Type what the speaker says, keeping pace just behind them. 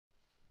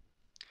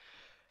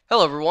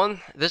Hello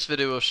everyone, this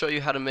video will show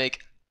you how to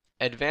make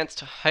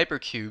advanced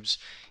hypercubes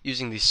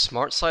using the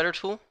SmartSlider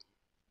tool,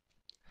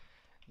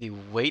 the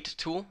weight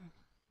tool,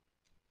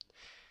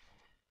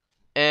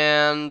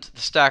 and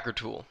the stacker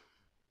tool.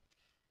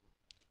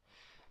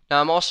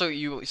 Now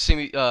you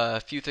see a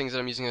few things that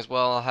I'm using as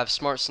well. I'll have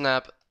Smart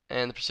Snap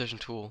and the precision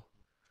tool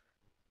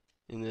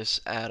in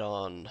this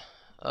add-on.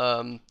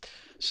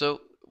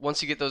 So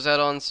once you get those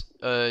add-ons,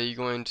 you're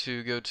going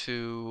to go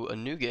to a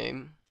new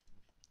game.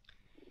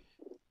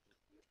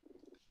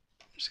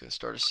 I'm just going to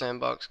start a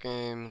sandbox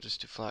game, just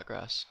do flat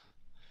grass.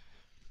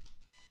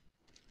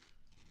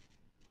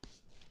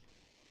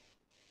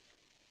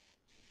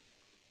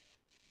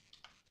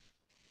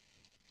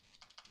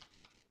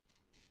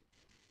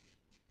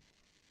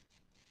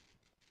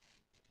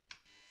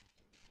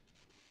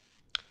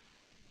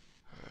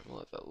 Alright, we'll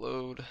let that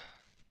load.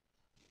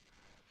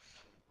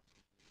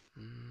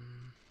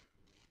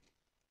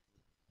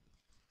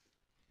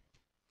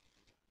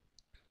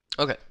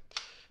 Okay,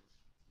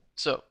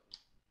 so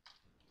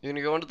you're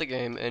going to go into the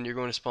game and you're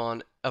going to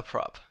spawn a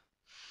prop.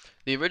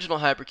 The original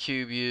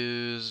Hypercube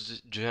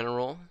used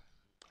general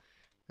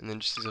and then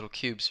just these little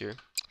cubes here.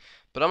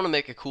 But I'm going to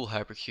make a cool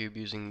Hypercube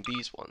using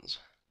these ones.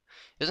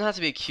 It doesn't have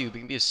to be a cube, it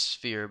can be a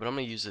sphere, but I'm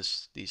going to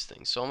use these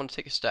things. So I'm going to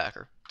take a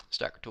stacker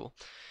tool,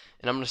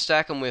 and I'm going to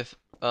stack them with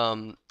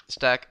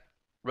stack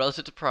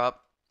relative to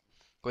prop.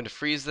 I'm going to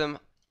freeze them.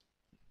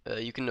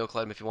 You can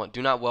no-collide them if you want.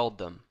 Do not weld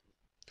them.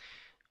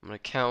 I'm going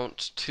to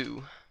count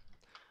 2.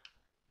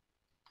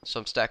 So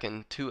I'm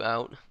stacking 2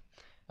 out.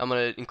 I'm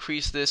going to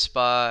increase this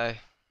by,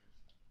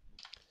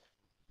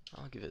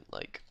 I'll give it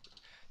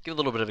give a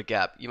little bit of a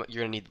gap. You're going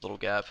to need a little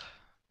gap.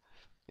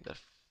 Make that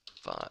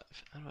 5.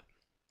 How do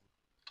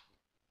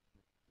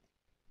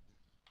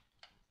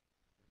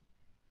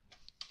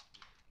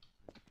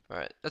I...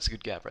 Alright, that's a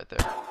good gap right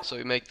there. So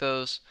we make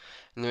those,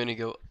 and then we're going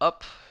to go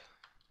up.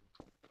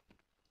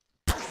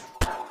 And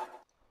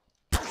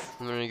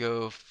we're going to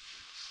go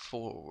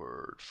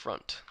forward,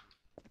 front.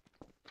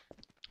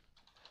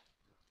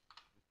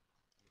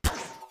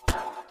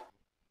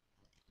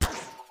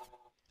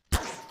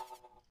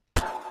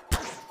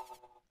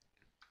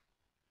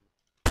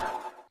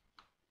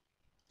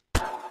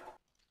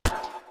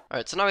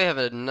 Alright, so now we have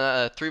a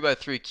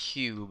 3x3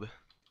 cube.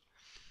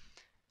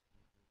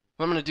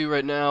 What I'm going to do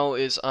right now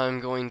is I'm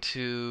going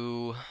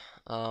to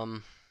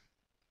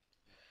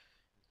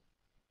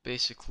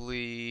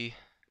basically...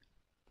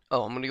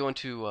 Oh, I'm going to go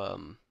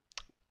into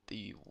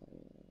the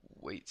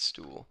weight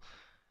stool.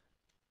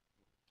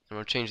 I'm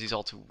going to change these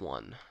all to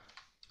 1.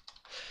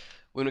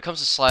 When it comes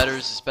to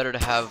sliders, it's better to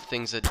have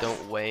things that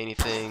don't weigh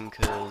anything,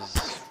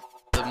 because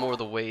the more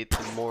the weight,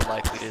 the more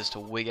likely it is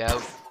to wig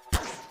out.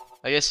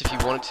 I guess if you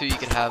wanted to, you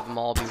could have them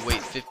all be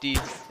weight 50.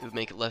 It would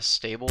make it less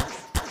stable.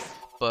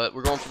 But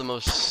we're going for the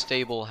most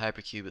stable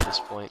hypercube at this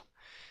point.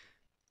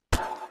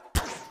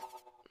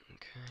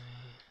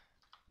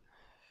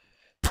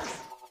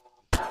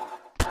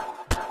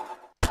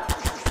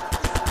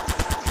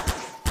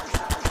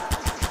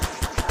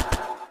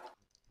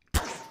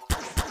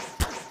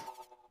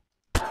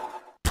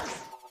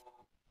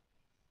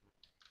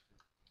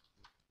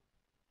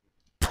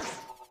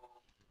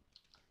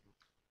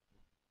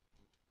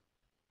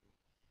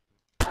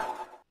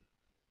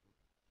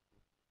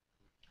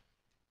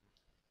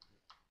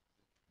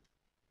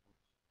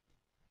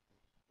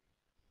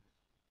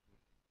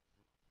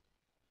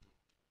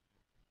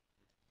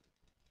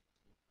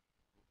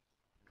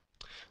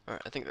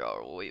 Alright, I think they're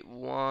all weight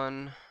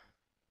 1.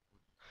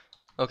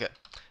 Okay,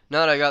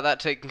 now that I got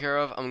that taken care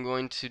of, I'm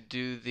going to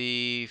do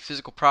the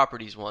physical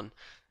properties one.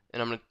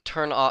 And I'm going to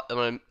I'm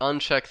going to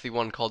uncheck the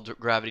one called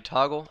gravity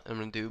toggle, and I'm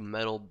going to do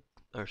metal,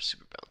 or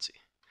super bouncy.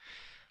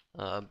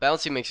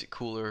 Bouncy makes it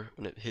cooler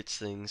when it hits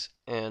things,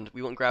 and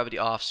we want gravity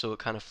off so it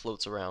kind of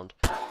floats around.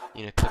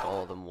 You know, click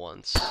all of them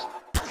once.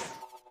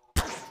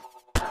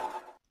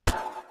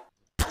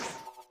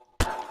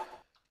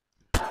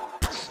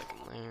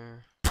 Second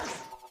layer.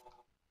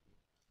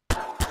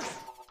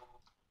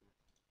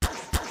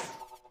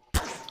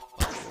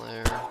 Bottom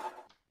layer.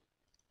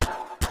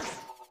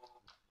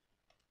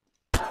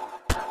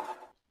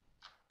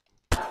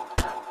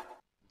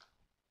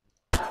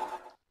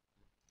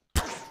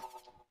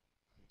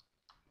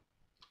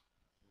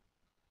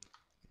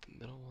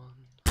 Middle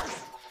one.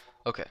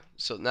 Okay,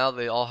 so now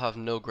they all have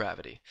no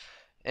gravity.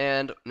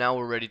 And now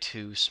we're ready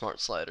to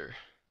SmartSlider.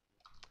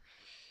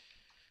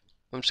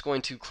 I'm just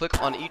going to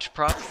click on each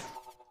prop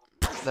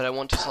that I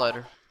want to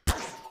slider.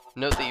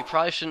 Note that you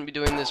probably shouldn't be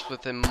doing this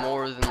with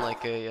more than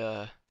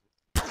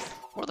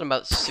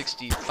about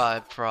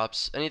 65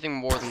 props. Anything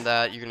more than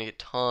that, you're gonna get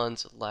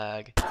tons of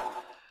lag.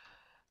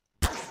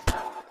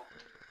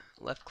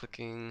 Left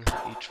clicking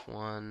each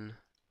one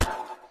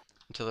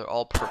until they're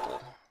all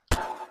purple.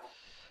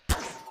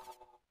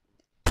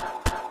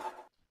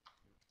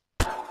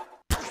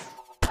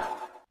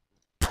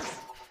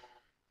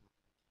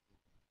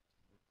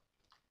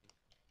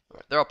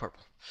 Alright, they're all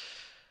purple.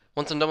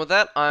 Once I'm done with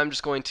that, I'm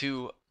just going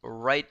to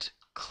right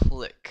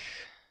click.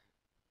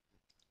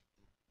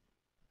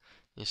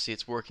 You see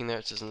it's working there,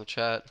 it says in the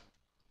chat.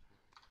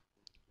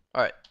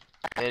 Alright,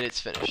 and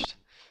it's finished.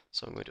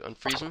 So I'm going to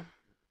unfreeze them.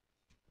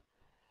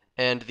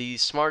 And the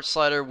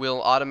SmartSlider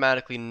will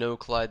automatically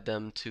no-collide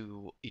them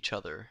to each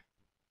other.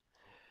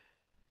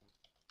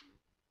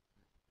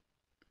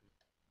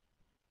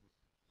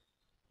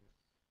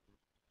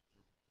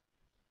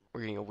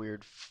 We're getting a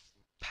weird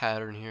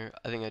pattern here.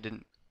 I think I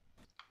didn't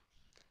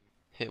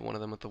hit one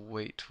of them with the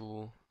weight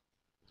tool.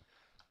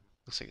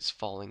 Looks like it's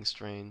falling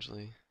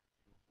strangely.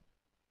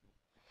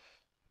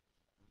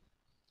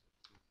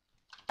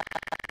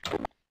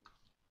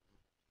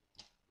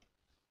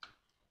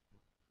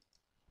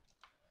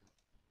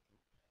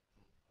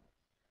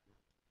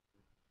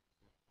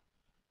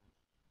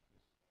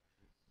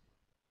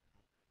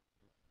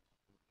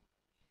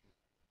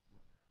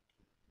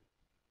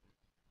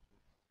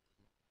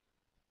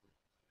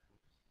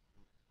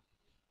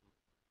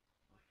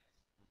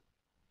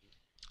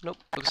 Nope,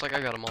 looks like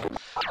I got them all.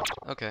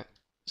 Okay,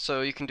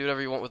 so you can do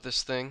whatever you want with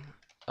this thing.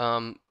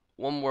 One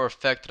more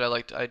effect that I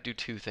like I do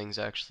two things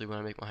actually when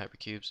I make my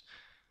hypercubes.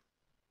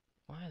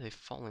 Why are they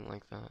falling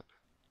like that?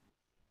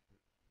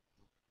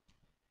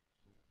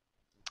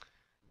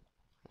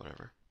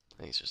 Whatever. I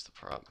think it's just the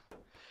prop.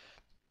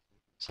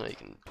 So now you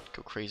can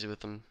go crazy with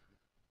them,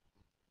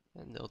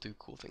 and they'll do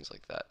cool things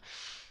like that.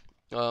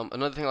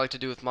 Another thing I like to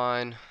do with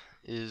mine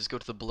is go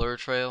to the blur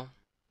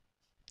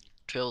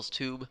trails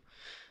tube,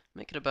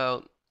 make it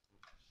about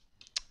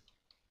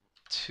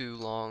 2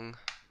 long,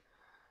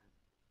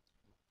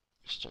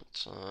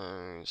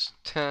 size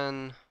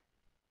 10.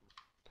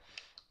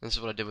 This is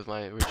what I did with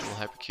my original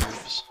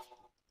hypercubes.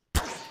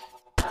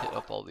 Hit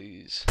up all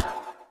these.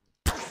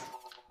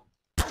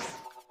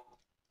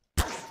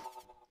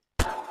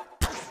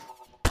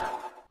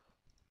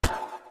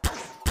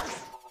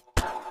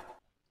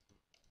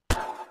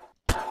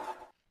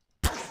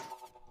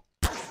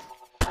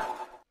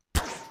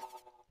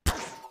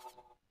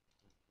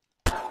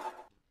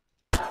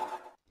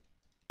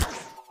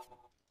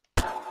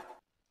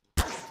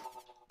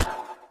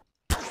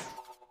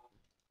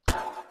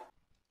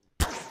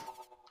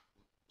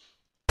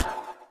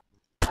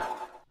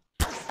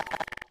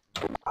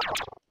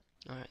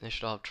 Alright, they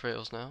should all have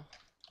trails now.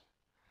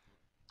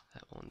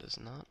 That one does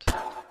not.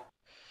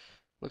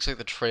 Looks like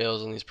the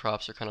trails on these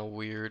props are kind of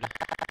weird.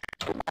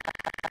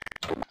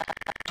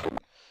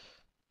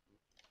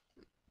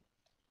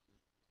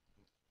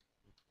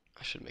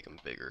 I should make them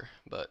bigger,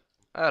 but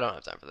I don't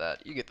have time for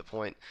that. You get the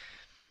point.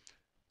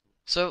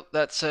 So,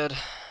 that said,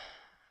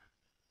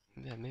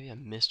 yeah, maybe I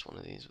missed one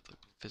of these with the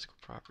physical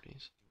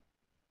properties.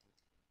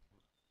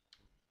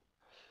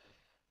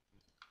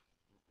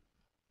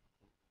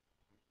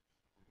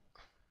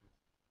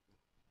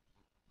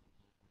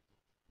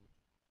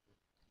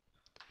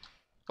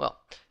 Well,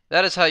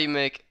 that is how you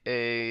make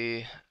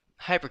a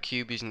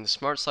hypercube using the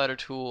SmartSlider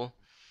tool.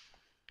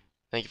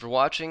 Thank you for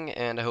watching,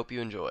 and I hope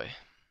you enjoy.